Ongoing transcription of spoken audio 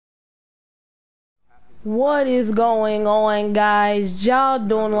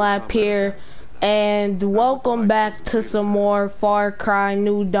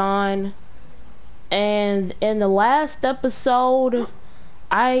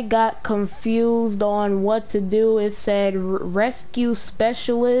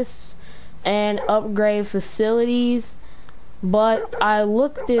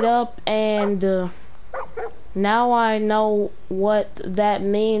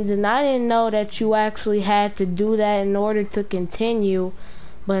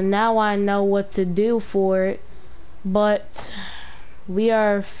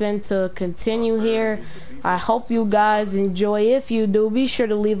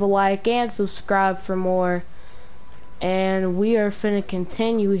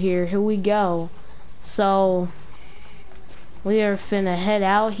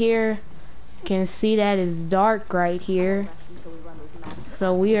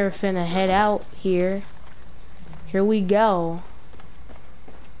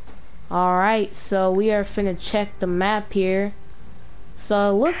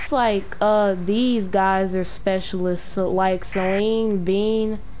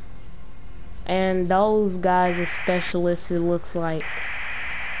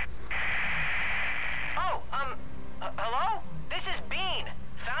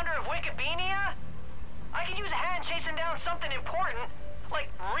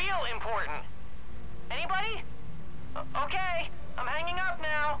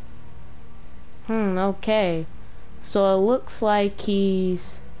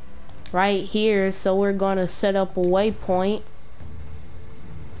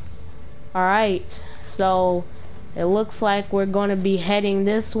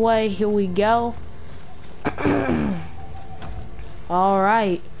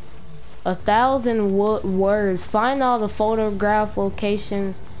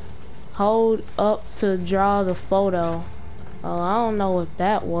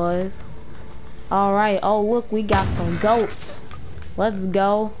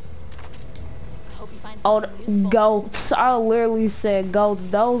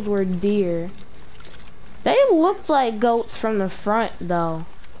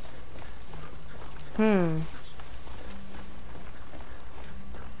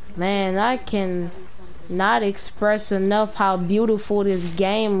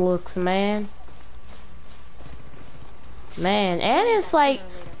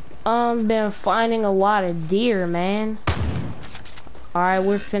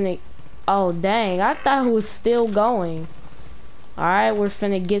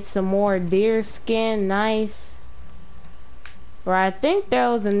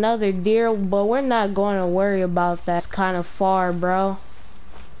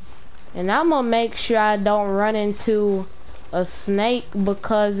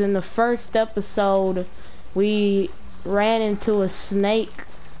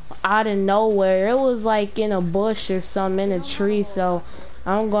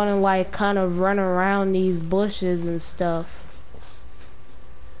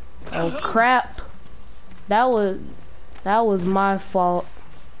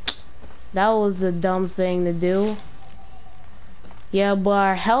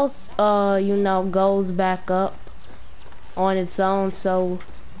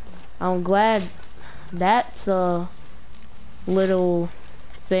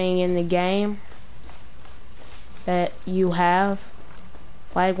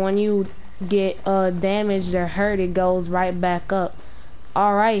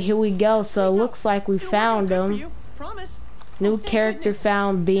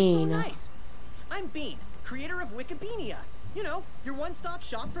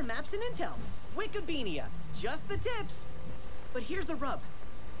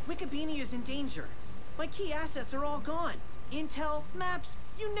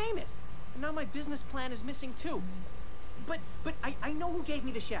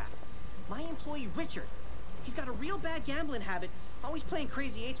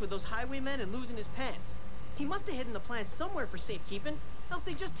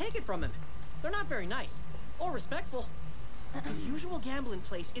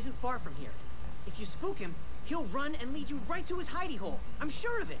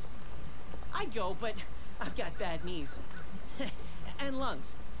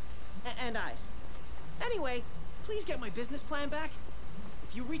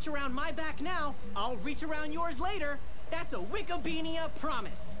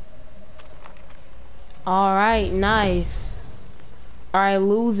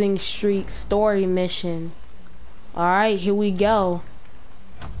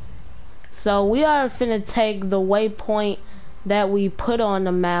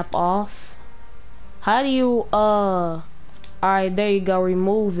How do you, alright, there you go,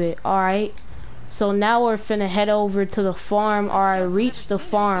 remove it. Alright. So now we're finna head over to the farm. Alright, reach the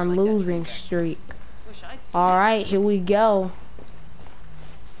farm, losing streak. Alright, here we go.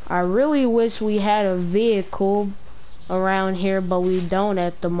 I really wish we had a vehicle around here, but we don't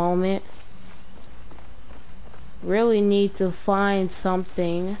at the moment. Really need to find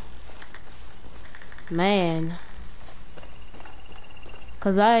something. Man.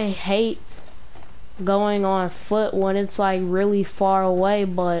 'Cause I hate going on foot when it's like really far away,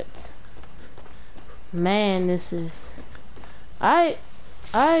 but man, this is I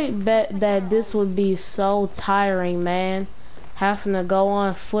bet that this would be so tiring, man, having to go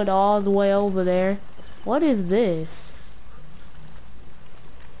on foot all the way over there. What is this?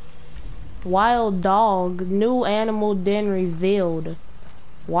 Wild dog, new animal den revealed.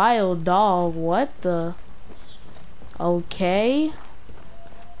 Wild dog, what the? Okay.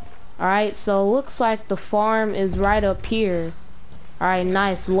 Alright, so looks like the farm is right up here. Alright,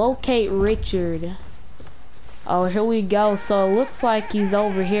 nice. Locate Richard. Oh, here we go. So it looks like he's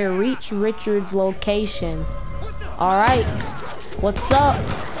over here. Reach Richard's location. Alright. What's up?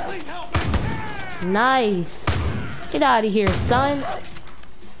 Nice. Get out of here, son.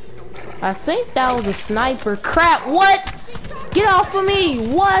 I think that was a sniper. Crap, what? Get off of me.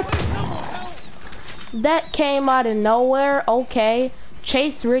 What? That came out of nowhere. Okay.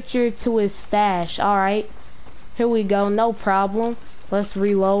 Chase Richard to his stash. Alright. Here we go. No problem. Let's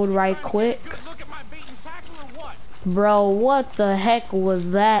reload right quick. Bro, what the heck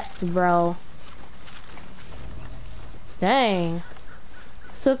was that, bro? Dang.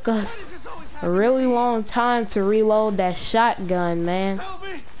 Took us a really long time to reload that shotgun, man.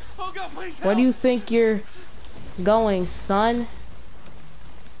 Where do you think you're going, son?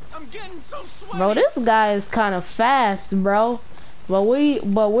 Bro, this guy is kind of fast, bro. But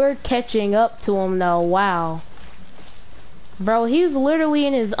we're catching up to him though. Wow. Bro, he's literally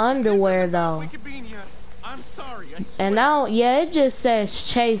in his underwear though. I'm sorry, and now, yeah, it just says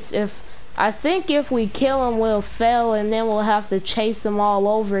chase. I think if we kill him, we'll fail, and then we'll have to chase him all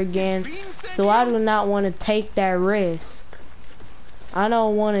over again. So I do not want to take that risk. I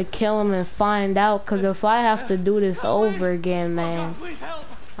don't want to kill him and find out, because if I have to do this over again, man,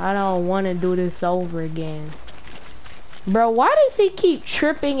 I don't want to do this over again. Bro, why does he keep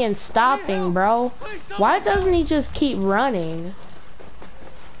tripping and stopping, bro? Why doesn't he just keep running?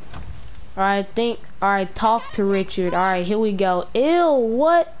 Alright, talk to Richard. Alright, here we go. Ew,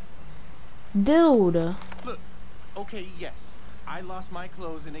 what? Dude. Look, okay, yes. I lost my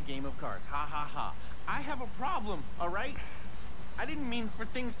clothes in a game of cards. Ha ha ha. I have a problem, alright? I didn't mean for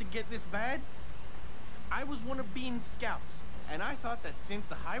things to get this bad. I was one of Bean's scouts, and I thought that since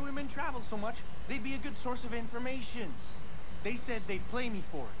the highwaymen travel so much, they'd be a good source of information. They said they'd play me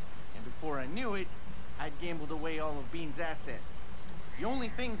for it, and before I knew it, I'd gambled away all of Bean's assets. The only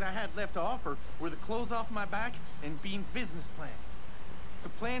things I had left to offer were the clothes off my back and Bean's business plan. The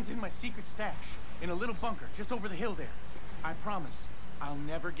plan's in my secret stash, in a little bunker just over the hill there. I promise, I'll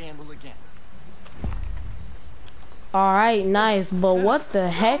never gamble again. Alright, nice, but what the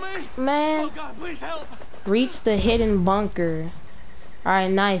heck, man? Oh God, please help! Reach the hidden bunker.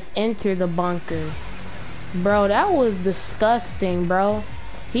 Alright, nice, enter the bunker. Bro, that was disgusting, bro.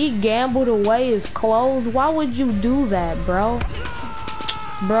 He gambled away his clothes. Why would you do that, bro?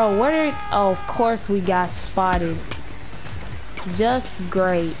 Bro, where did... Oh, of course we got spotted. Just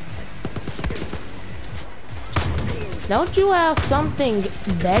great. Don't you have something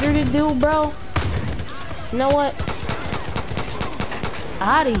better to do, bro? You know what?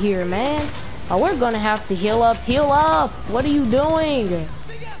 Out of here, man. Oh, we're gonna have to heal up. Heal up! What are you doing?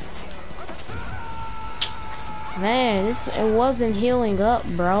 Man, it wasn't healing up,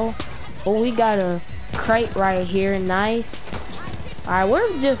 bro. Oh, we got a crate right here. Nice. Alright,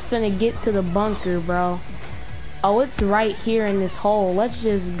 we're just finna get to the bunker, bro. Oh, it's right here in this hole. Let's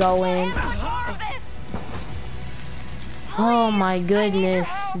just go in. Oh my goodness.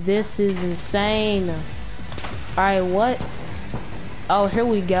 This is insane. Alright, what? Oh, here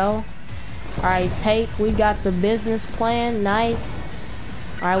we go. Alright, we got the business plan. Nice.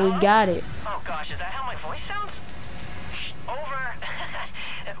 Alright, we got it. Oh gosh, is that how my voice sounds?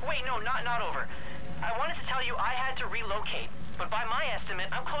 Over. Wait, no, not over. I wanted to tell you I had to relocate, but by my estimate,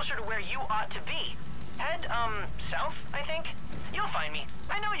 I'm closer to where you ought to be. Head, south, I think? You'll find me.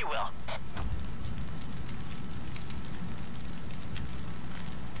 I know you will.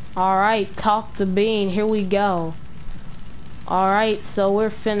 Alright, talk to Bean. Here we go. Alright, so we're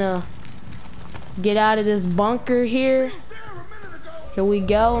finna get out of this bunker here. Here we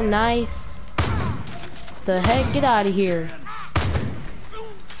go. Nice. The heck? Get out of here.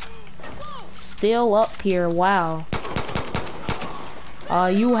 still up here. Wow.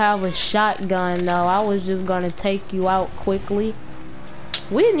 You have a shotgun though. I was just gonna take you out quickly.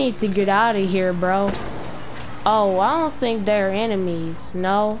 We need to get out of here, bro. Oh, I don't think they're enemies.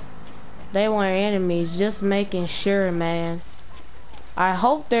 No, they weren't enemies. Just making sure, man. I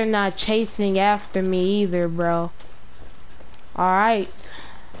hope they're not chasing after me either, bro. Alright.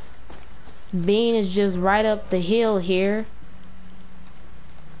 Bean is just right up the hill here.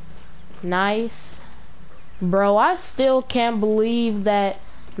 Nice. Bro, I still can't believe that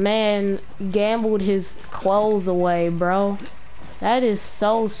man gambled his clothes away, bro. That is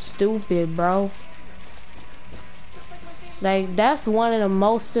so stupid, bro. Like, that's one of the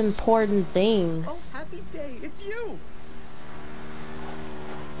most important things. Oh, happy day, it's you!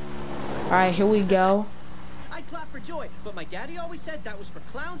 Alright, here we go. I'd clap for joy, but my daddy always said that was for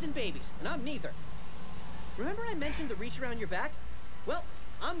clowns and babies, and I'm neither. Remember I mentioned the reach around your back? Well,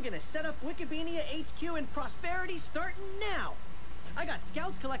 I'm gonna set up Wikibeania HQ in Prosperity starting now. I got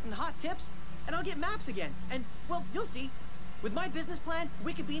scouts collecting hot tips, and I'll get maps again. And, well, you'll see. With my business plan,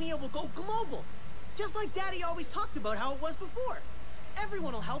 Wikibeania will go global. Just like Daddy always talked about how it was before.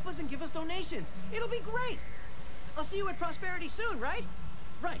 Everyone will help us and give us donations. It'll be great. I'll see you at Prosperity soon, right?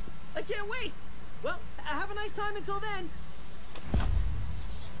 Right. I can't wait. Well, have a nice time until then.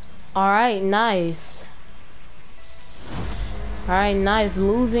 Alright, nice. Alright, nice.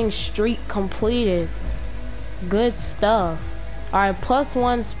 Losing streak completed. Good stuff. Alright,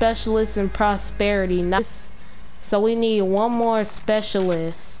 +1 specialist in Prosperity. Nice. So we need one more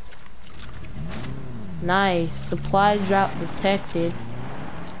specialist. Nice. Supply drop detected.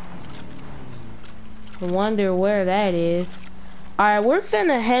 I wonder where that is. Alright, we're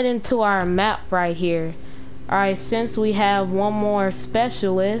finna head into our map right here. Alright, since we have one more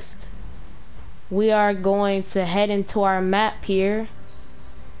specialist, we are going to head into our map here.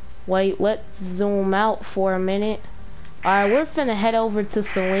 Wait, let's zoom out for a minute. Alright, we're finna head over to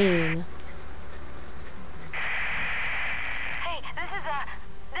Celine. Hey,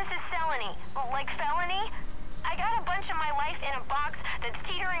 this is Felony. Like felony? I got a bunch of my life in a box that's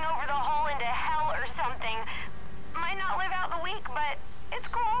teetering over the hole into hell or something. Might not live out the week, but it's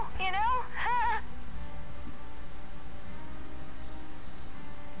cool, you know?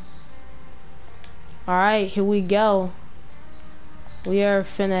 Alright, here we go. We are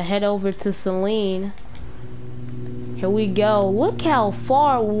finna head over to Celine. Here we go. Look how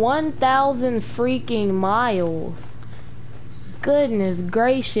far, 1,000 freaking miles. Goodness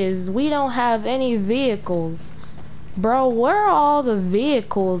gracious, we don't have any vehicles. Bro, where are all the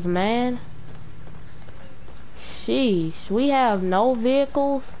vehicles, man? Sheesh, we have no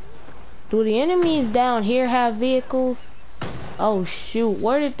vehicles? Do the enemies down here have vehicles? Oh shoot,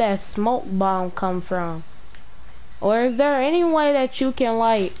 where did that smoke bomb come from? Or is there any way that you can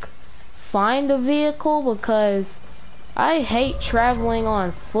like find a vehicle? Because I hate traveling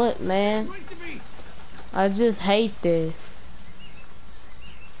on foot, man. I just hate this.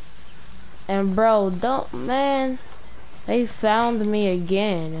 And bro, don't, man, they found me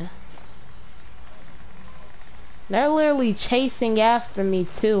again. They're literally chasing after me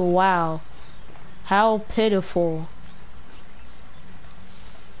too. Wow. How pitiful.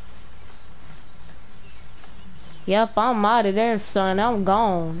 Yep, I'm out of there, son. I'm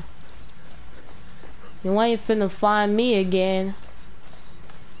gone. You ain't finna find me again.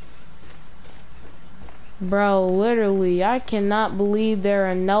 Bro, literally, I cannot believe there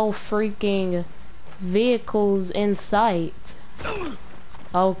are no freaking vehicles in sight.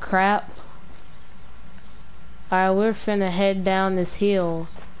 Oh crap. Alright, we're finna head down this hill.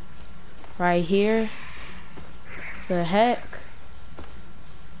 Right here. The heck?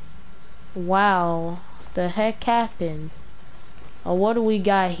 Wow. The heck happened? Oh, what do we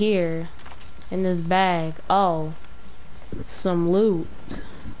got here in this bag? Oh, some loot.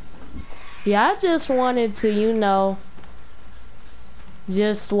 Yeah, I just wanted to, you know,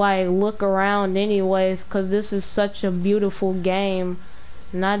 just like look around anyways, cause this is such a beautiful game,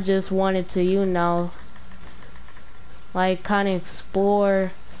 and I just wanted to, you know, like kind of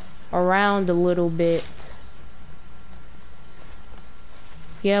explore around a little bit.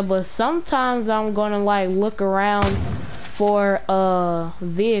 Yeah, but sometimes I'm gonna like look around for a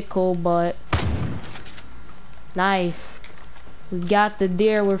vehicle, but nice. We got the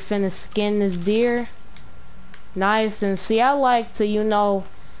deer, we're finna skin this deer. Nice, and see, I like to, you know,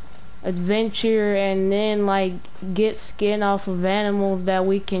 adventure and then like get skin off of animals that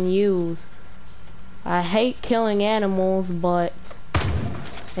we can use. I hate killing animals, but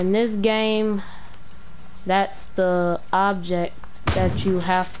in this game, that's the object that you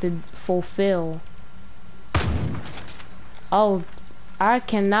have to fulfill. Oh, I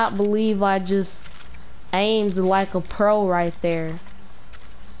cannot believe I just aimed like a pro right there.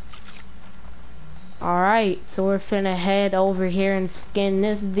 Alright, so we're finna head over here and skin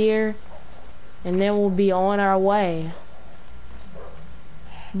this deer, and then we'll be on our way.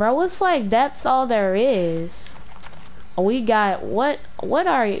 Bro, it's like that's all there is. We got, what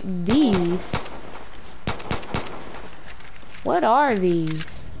are these? What are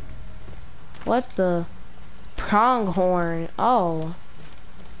these? What the? Pronghorn. Oh.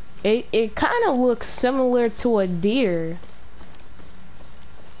 It kind of looks similar to a deer.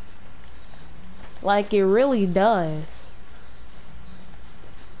 Like it really does.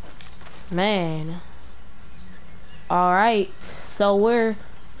 Man. Alright, so we're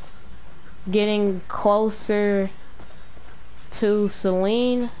getting closer to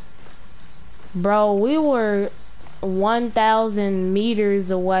Celine. Bro, we were 1,000 meters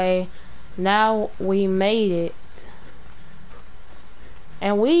away. Now we made it.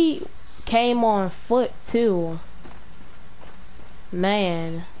 And we came on foot too.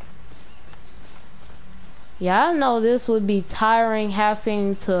 Man. Yeah, I know this would be tiring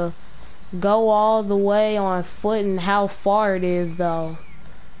having to go all the way on foot, and how far it is though.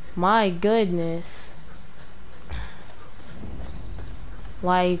 My goodness.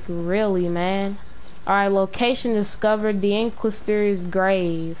 Like, really, man. Alright, location discovered, the Inquisitor's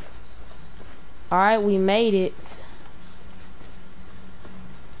grave. Alright, we made it.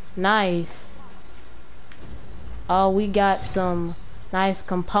 Nice. Oh, we got some nice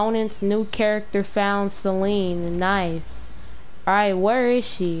components. New character found, Celine. Nice. Alright, where is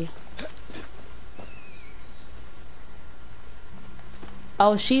she?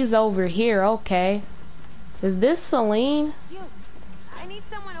 Oh, she's over here. Okay. Is this Celine? I need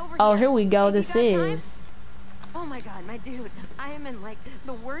someone over Oh, here. here we go. Have you This got time? is. Oh my god, my dude. I am in like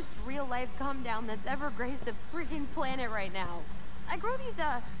the worst real life come down that's ever graced the freaking planet right now. I grow these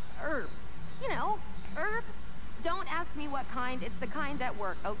herbs. You know, herbs. Don't ask me what kind. It's the kind that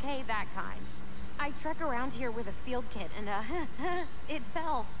work, okay? That kind. I trek around here with a field kit and it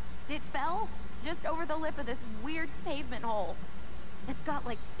fell. It fell just over the lip of this weird pavement hole. It's got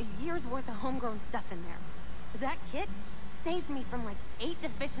like a year's worth of homegrown stuff in there. That kit saved me from like 8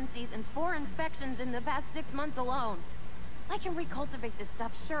 deficiencies and 4 infections in the past 6 months alone. I can recultivate this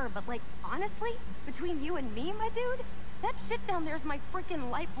stuff, sure, but like, honestly, between you and me, my dude, that shit down there's my freaking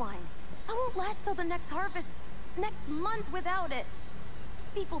lifeline. I won't last till the next harvest, next month without it.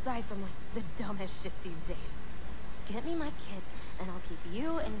 People die from like the dumbest shit these days. Get me my kit, and I'll keep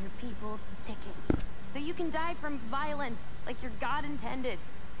you and your people ticking. So you can die from violence, like your God intended,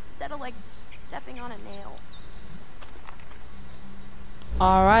 instead of like stepping on a nail.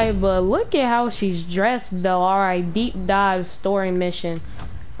 Alright, but look at how she's dressed though. Alright, deep dive story mission.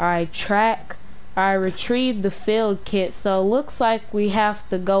 Alright, track. Alright, retrieve the field kit. So it looks like we have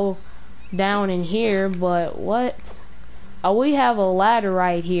to go down in here, but what? Oh, we have a ladder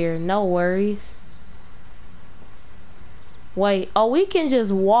right here. No worries. Wait, oh, we can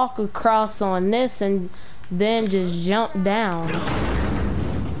just walk across on this and then just jump down.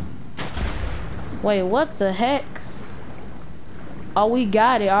 Wait, what the heck? Oh, we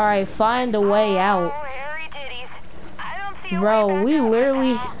got it. Alright, find a way out. Bro, we literally...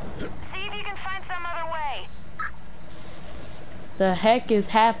 See if you can find some other way. The heck is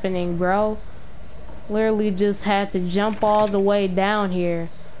happening, bro? Literally just had to jump all the way down here.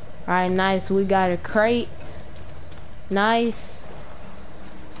 Alright, nice. We got a crate. Nice.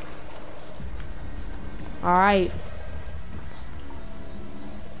 Alright.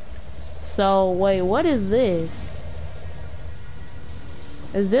 So, wait, what is this?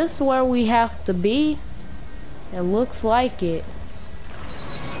 Is this where we have to be? It looks like it.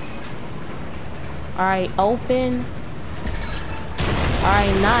 Alright, open.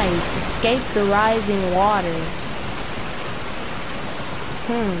 Alright, nice. Escape the rising water.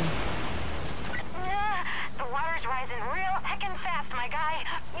 The water's rising real heckin' fast, my guy.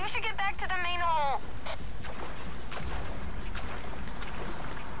 You should get back to the main hole.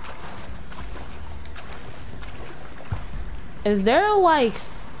 Is there like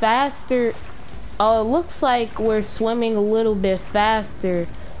faster? Oh, it looks like we're swimming a little bit faster.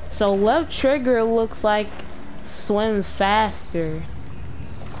 So left trigger looks like swims faster.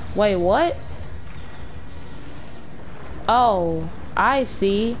 Wait, what? Oh, I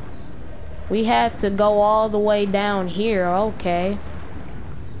see. We had to go all the way down here. Okay.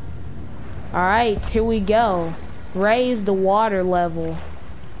 Alright, here we go. Raise the water level.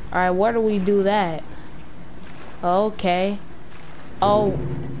 Alright, where do we do that? Okay. Oh,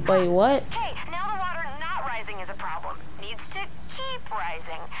 wait, what? Hey, now the water not rising is a problem. Needs to keep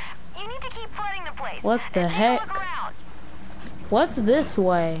rising. You need to keep flooding the place. What the Take a heck? look around. What's this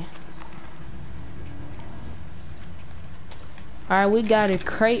way? Alright, we got a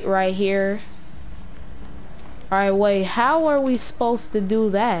crate right here. Alright, wait, how are we supposed to do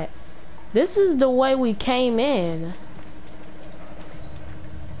that? This is the way we came in.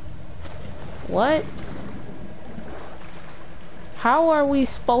 What? How are we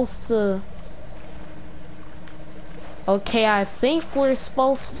supposed to... Okay, I think we're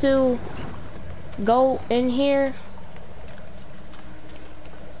supposed to go in here.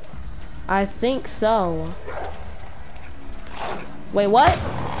 I think so. Wait, what?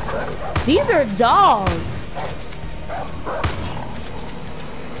 These are dogs.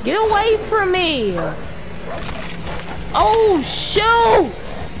 Get away from me. Oh, shoot.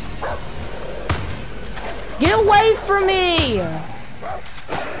 Get away from me.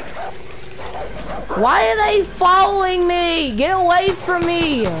 Why are they following me? Get away from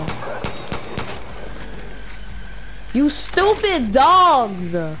me. You stupid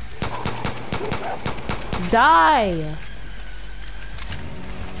dogs. Die.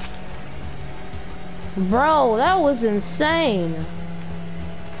 Bro, that was insane.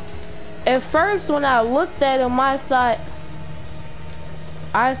 At first when I looked at them, I thought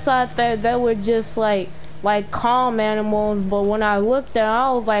that they were just like calm animals, but when I looked at them,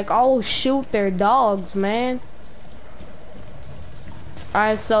 I was like, oh shoot, they're dogs, man.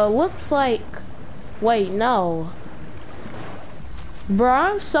 Alright, so it looks like, wait, no. Bro,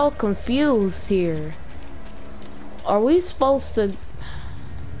 I'm so confused here. Are we supposed to...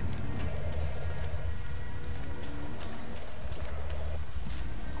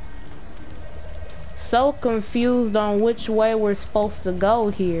 So confused on which way we're supposed to go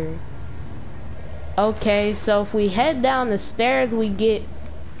here. Okay, so if we head down the stairs, we get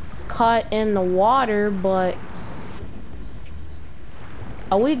caught in the water, but...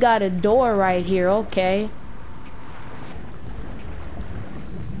 Oh, we got a door right here, okay.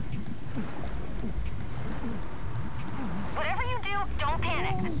 Whatever you do, don't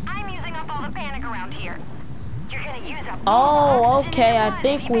panic. I'm using up all the panic around here. You're gonna use up Oh, okay, I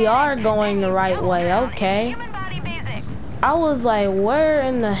think we are going the right way, okay. Human body basics. I was like, where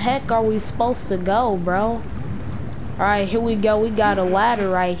in the heck are we supposed to go, bro? Alright, here we go. We got a ladder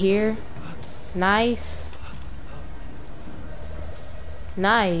right here. Nice.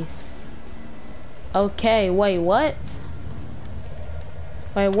 Nice. Okay, wait, what?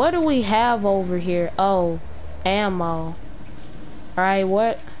 Wait, what do we have over here? Oh, ammo. Alright,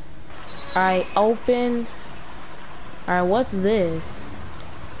 what? Alright, open. Alright, what's this?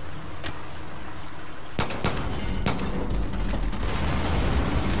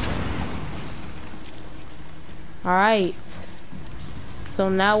 Alright. So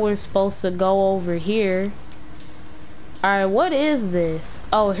now we're supposed to go over here. Alright, what is this?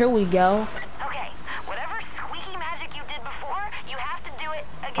 Oh, here we go. Okay, whatever squeaky magic you did before, you have to do it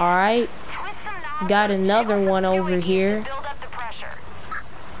again. Alright. Twist some knobs Got and another take one some over steroid here. to build up the pressure.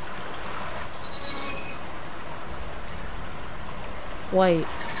 Wait.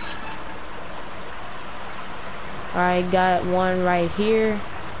 Alright, got one right here.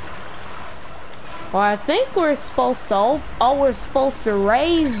 Well, I think we're supposed to, we're supposed to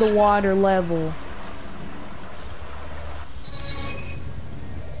raise the water level.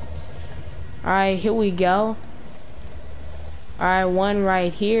 Alright, here we go. Alright, one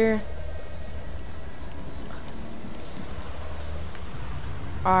right here.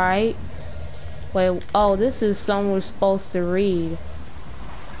 Alright. Wait, oh, this is something we're supposed to read.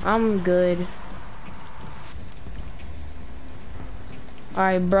 I'm good.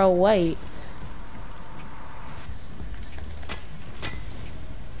 Alright, bro, wait.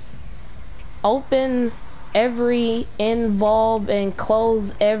 Open every in valve and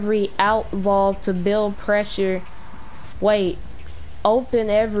close every out valve to build pressure. Wait.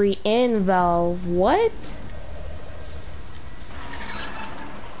 Open every in valve. What?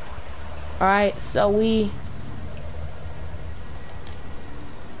 Alright, so we...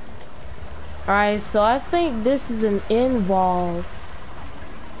 Alright, so I think this is an in valve.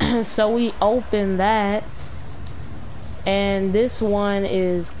 So we open that. And this one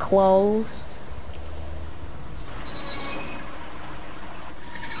is closed.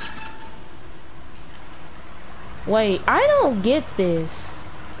 Wait, I don't get this.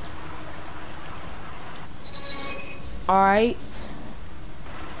 Alright.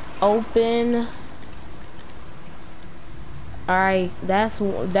 Open. Alright,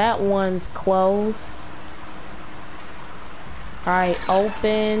 that one's closed. Alright,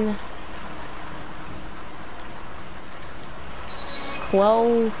 open.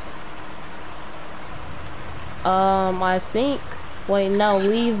 Close. I think, wait, no,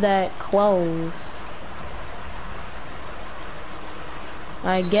 leave that closed.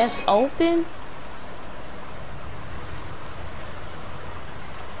 I guess open?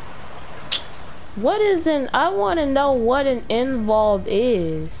 What is I want to know what an involved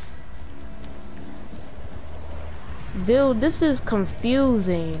is. Dude, this is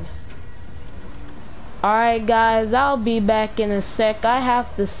confusing. Alright guys, I'll be back in a sec. I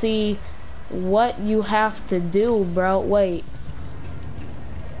have to see what you have to do, bro. Wait.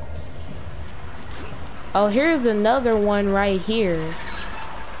 Oh, here's another one right here.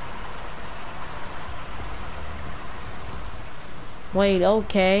 Wait,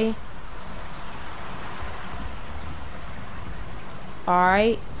 okay.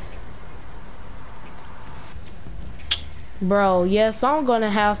 Alright. Bro, yes, I'm gonna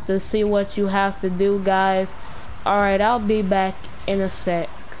have to see what you have to do, guys. Alright, I'll be back in a sec.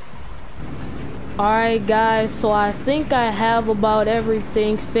 Alright, guys, so I think I have about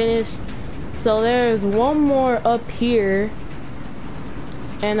everything finished. So there's one more up here.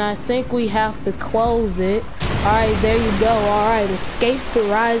 And I think we have to close it. Alright, there you go. Alright, escape the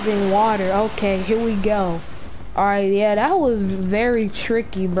rising water. Okay, here we go. Alright, yeah, that was very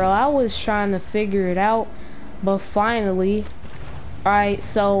tricky, bro. I was trying to figure it out, but finally. Alright,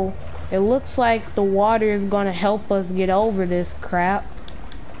 so it looks like the water is gonna help us get over this crap.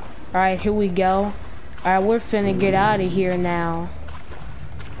 Alright, here we go. Alright, we're finna get out of here now.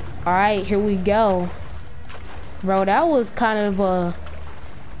 Alright, here we go. Bro, that was kind of a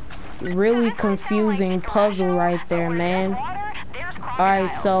really confusing puzzle right there, man.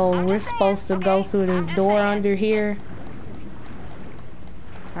 Alright, so we're supposed to go through this door under here.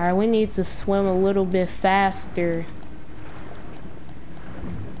 Alright, we need to swim a little bit faster.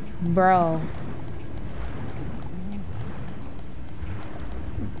 Bro.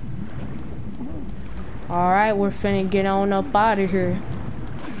 Alright, we're finna get on up out of here.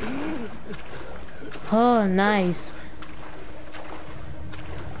 Oh, nice.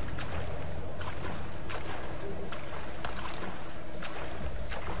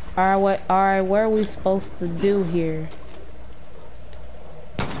 Alright, what are we supposed to do here?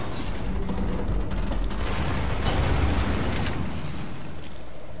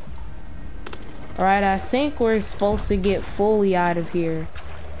 Alright, I think we're supposed to get fully out of here.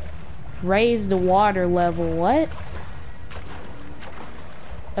 Raise the water level. What?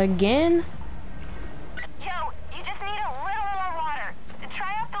 Again? Yo, you just need a little more water.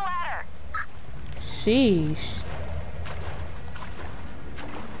 Try up the ladder. Sheesh.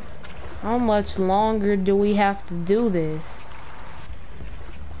 How much longer do we have to do this?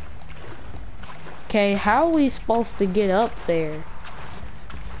 Okay, how are we supposed to get up there?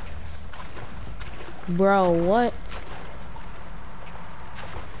 Bro, what?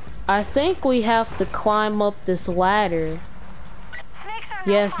 I think we have to climb up this ladder.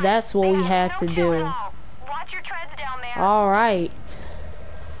 Yes, that's what we had to do. Watch your treads down there. Alright.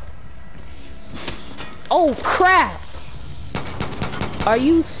 Oh, crap! Are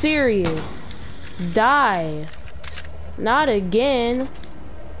you serious? Die. Not again.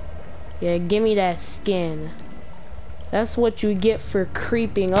 Yeah, give me that skin. That's what you get for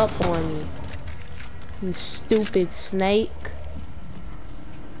creeping up on me. You stupid snake.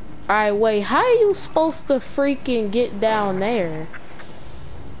 Alright, wait, how are you supposed to freaking get down there?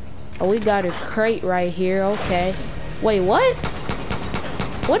 Oh, we got a crate right here, okay. Wait, what?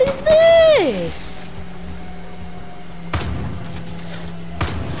 What is this?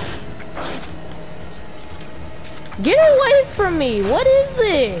 Get away from me! What is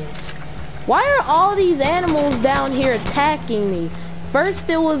this? Why are all these animals down here attacking me? First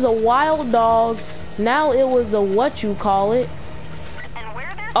it was a wild dog, now it was a whatchamacallit. And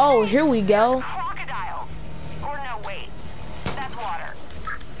where there's Oh, here we go. crocodile. Or no, wait. That's water.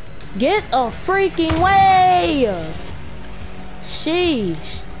 Get a freaking way!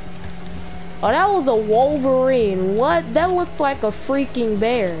 Sheesh. Oh, that was a Wolverine. What? That looked like a freaking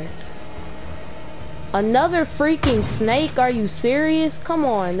bear. Another freaking snake? Are you serious? Come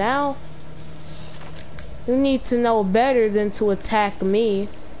on now. You need to know better than to attack me.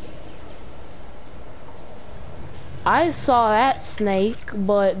 I saw that snake,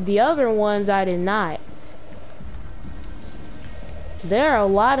 but the other ones I did not. There are a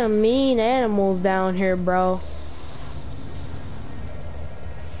lot of mean animals down here, bro.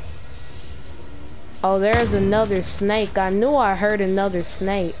 Oh, there's another snake. I knew I heard another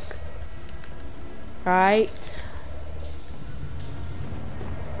snake. Right.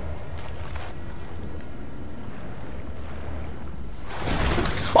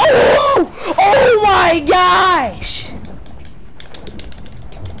 Oh! Oh my gosh!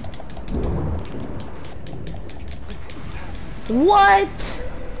 What?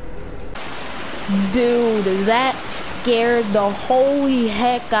 Dude, that's scared the holy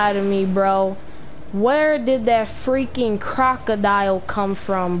heck out of me, bro. Where did that freaking crocodile come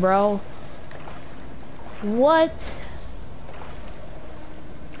from, bro? What?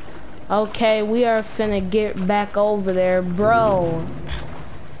 Okay, we are finna get back over there, bro.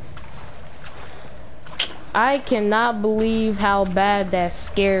 I cannot believe how bad that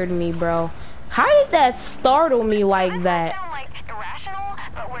scared me, bro. How did that startle me like that?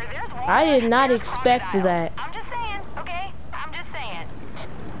 I did not expect that. I'm just saying, okay? I'm just saying.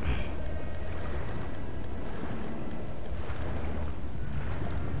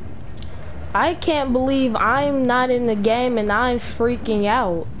 I can't believe I'm not in the game and I'm freaking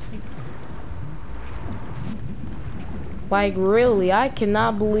out. Like, really, I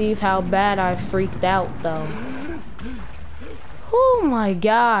cannot believe how bad I freaked out, though. Oh my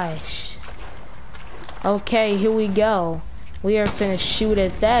gosh. Okay, here we go. We are finna shoot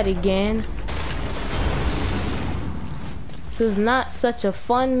at that again. This is not such a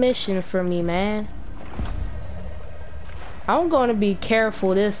fun mission for me, man. I'm gonna be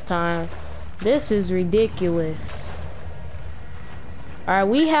careful this time. This is ridiculous. Alright,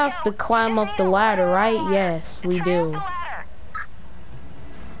 we have to climb up the ladder, right? Yes, we do.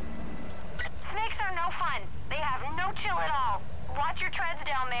 Snakes are no fun. They have no chill at all. Watch your treads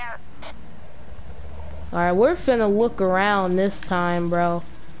down there. Alright, we're finna look around this time, bro.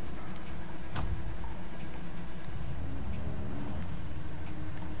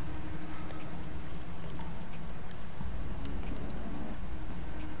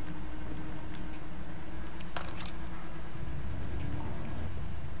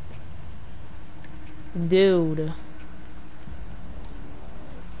 Dude.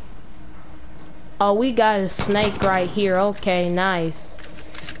 Oh, we got a snake right here. Okay, nice.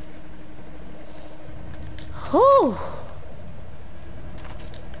 Whew.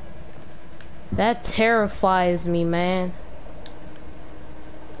 That terrifies me, man.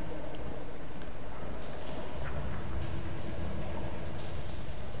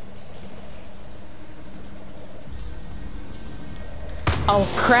 Oh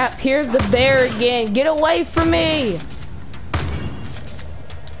crap, here's the bear again. Get away from me!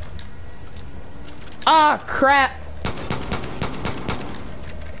 Ah, crap.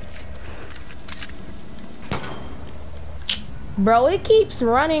 Bro, it keeps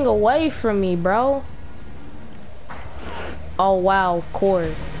running away from me, bro. Oh wow, of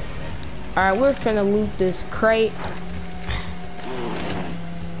course. Alright, we're finna loot this crate.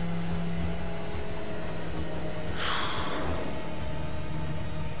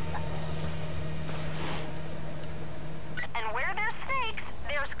 And where there's snakes,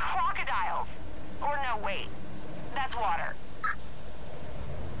 there's crocodiles. Or no, wait. That's water.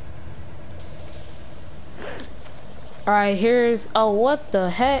 Alright, here's... Oh, what the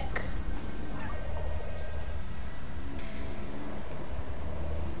heck?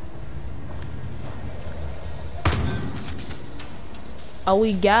 Oh,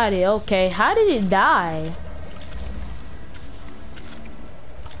 we got it. Okay, how did it die?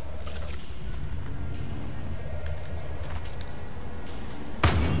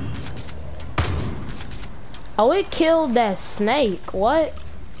 Oh, it killed that snake. What?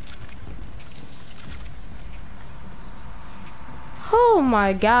 Oh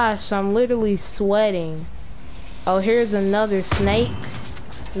my gosh, I'm literally sweating. Oh, here's another snake.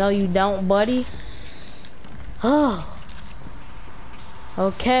 No, you don't, buddy. Oh.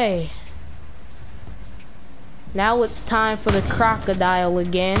 Okay. Now it's time for the crocodile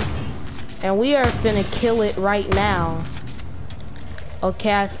again. And we are finna kill it right now.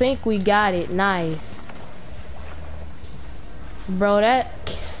 Okay, I think we got it. Nice. Bro, that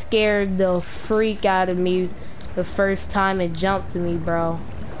scared the freak out of me the first time it jumped to me, bro.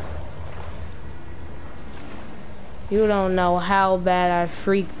 You don't know how bad I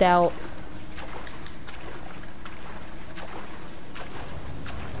freaked out.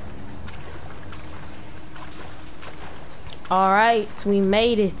 Alright, we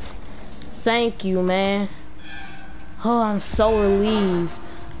made it. Thank you, man. Oh, I'm so relieved.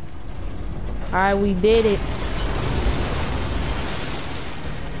 Alright, we did it.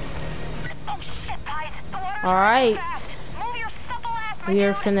 Alright. We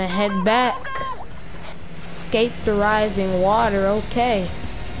are finna head back. Escape the rising water. Okay.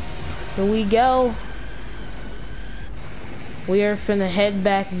 Here we go. We are finna head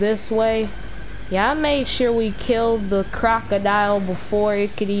back this way. Yeah, I made sure we killed the crocodile before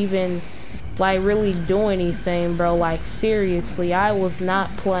it could even, like, really do anything, bro. Like, seriously, I was not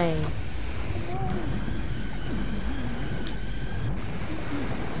playing.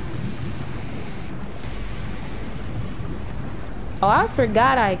 Oh, I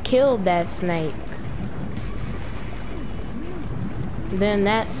forgot I killed that snake. Then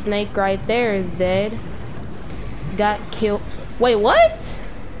that snake right there is dead. Got killed. Wait, what?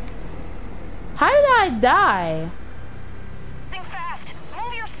 How did I die? Think fast.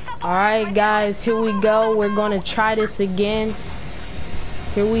 Move your supple Alright right guys, here we go. We're gonna try this again.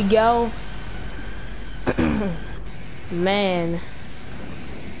 Here we go. Man.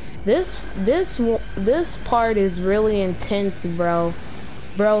 This part is really intense, bro.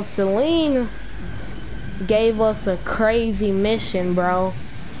 Bro, Celine gave us a crazy mission, bro.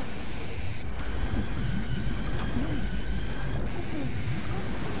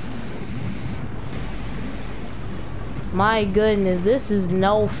 My goodness, this is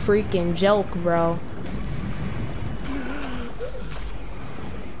no freaking joke, bro.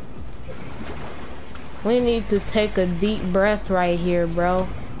 We need to take a deep breath right here, bro.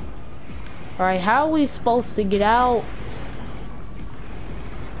 Alright, how are we supposed to get out?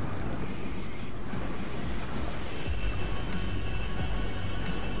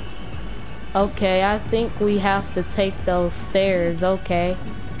 Okay, I think we have to take those stairs, okay.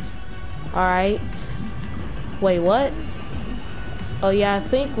 Alright. Wait, what? Oh yeah, I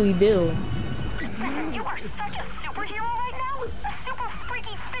think we do. You are such a superhero right now. A super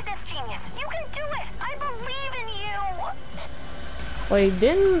freaky fitness genius. You can do it. I believe in you. Wait,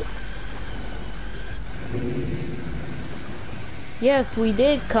 didn't... Yes, we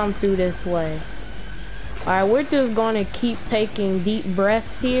did come through this way. Alright, we're just gonna keep taking deep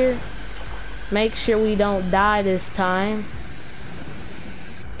breaths here. Make sure we don't die this time.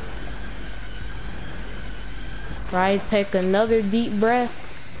 Right, take another deep breath.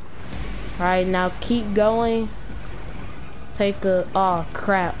 Alright, now keep going. Take a... Oh,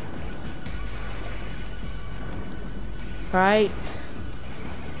 crap. Right.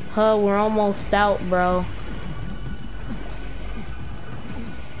 Huh, we're almost out, bro.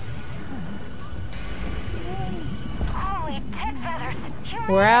 Holy tit feathers.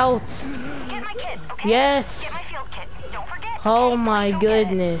 We're out. Get my kit, okay? Yes. Get my field kit. Don't forget. Oh okay? my Go get it.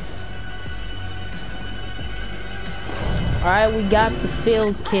 goodness. Alright, we got the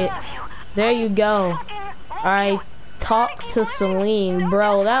field kit. I love you. There you go. Fucking love Alright, you. talk to Celine.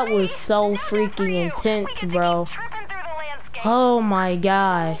 Bro, that was so freaking intense, bro. Tripping through the landscape. Oh my That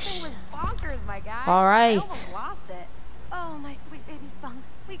gosh. thing was bonkers, my guy. Alright. I almost lost it. Oh, my sweet baby Spunk.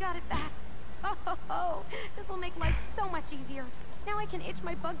 We got it back. Oh, this will make life so much easier. Now I can itch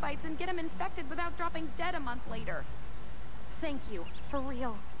my bug bites and get them infected without dropping dead a month later. Thank you, for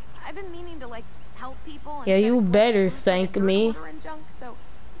real. I've been meaning to, like, help people. Yeah, you better thank thank me. And junk, so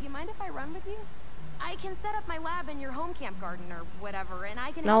you mind if I run with you? I can set up my lab in your home camp garden or whatever, and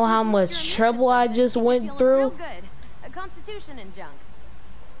I can Know help how you boost much your immune trouble I system so just you went feeling through? real good. A constitution and junk.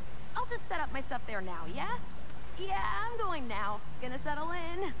 I'll just set up my stuff there now, yeah? Yeah, I'm going now. Gonna settle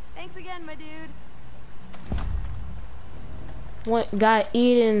in. Thanks again, my dude. Got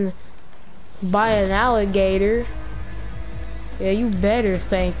eaten by an alligator. Yeah, you better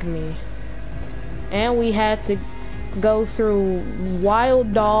thank me. And we had to go through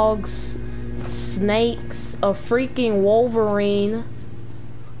wild dogs, snakes, a freaking Wolverine.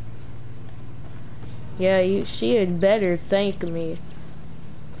 Yeah, she had better thank me.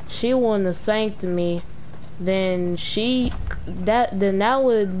 She wouldn't have thanked me, then that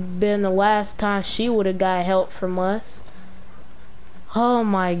would have been the last time she would have got help from us. Oh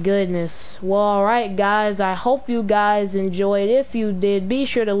my goodness. Well, alright guys, I hope you guys enjoyed. If you did, be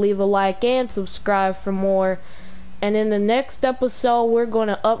sure to leave a like and subscribe for more. And in the next episode, we're going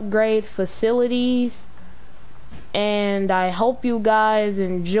to upgrade facilities. And I hope you guys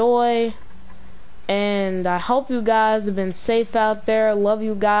enjoy. And I hope you guys have been safe out there. Love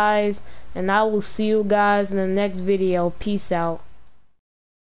you guys. And I will see you guys in the next video. Peace out.